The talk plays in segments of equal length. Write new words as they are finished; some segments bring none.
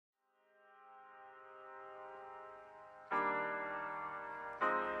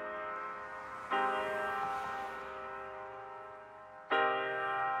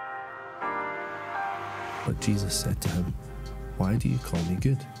But Jesus said to him, "Why do you call me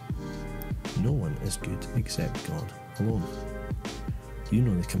good? No one is good except God alone. You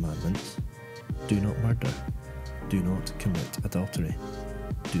know the commandments. Do not murder. Do not commit adultery.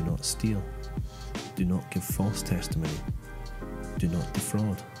 Do not steal. Do not give false testimony. Do not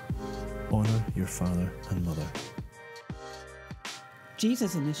defraud. Honour your father and mother."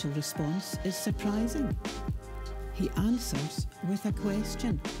 Jesus' initial response is surprising. He answers with a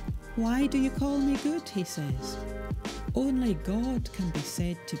question. "Why do you call me good?" he says. Only God can be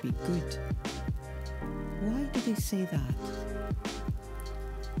said to be good. Why did he say that?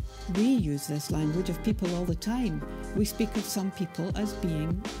 We use this language of people all the time. We speak of some people as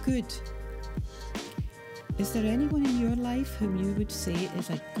being good. Is there anyone in your life whom you would say is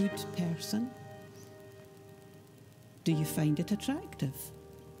a good person? Do you find it attractive?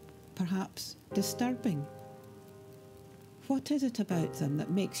 Perhaps disturbing? What is it about them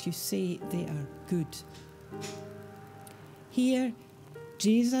that makes you say they are good? Here,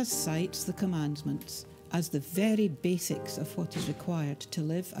 Jesus cites the commandments as the very basics of what is required to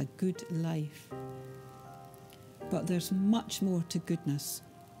live a good life. But there's much more to goodness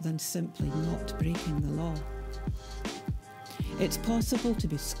than simply not breaking the law. It's possible to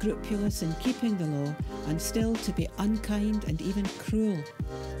be scrupulous in keeping the law and still to be unkind and even cruel,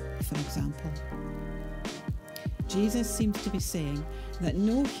 for example. Jesus seems to be saying that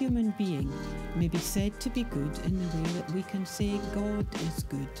no human being may be said to be good in the way that we can say God is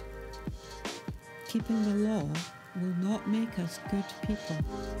good. Keeping the law will not make us good people.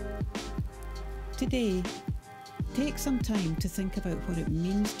 Today, take some time to think about what it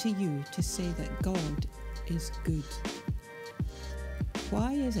means to you to say that God is good.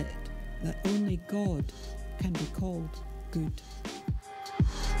 Why is it that only God can be called good?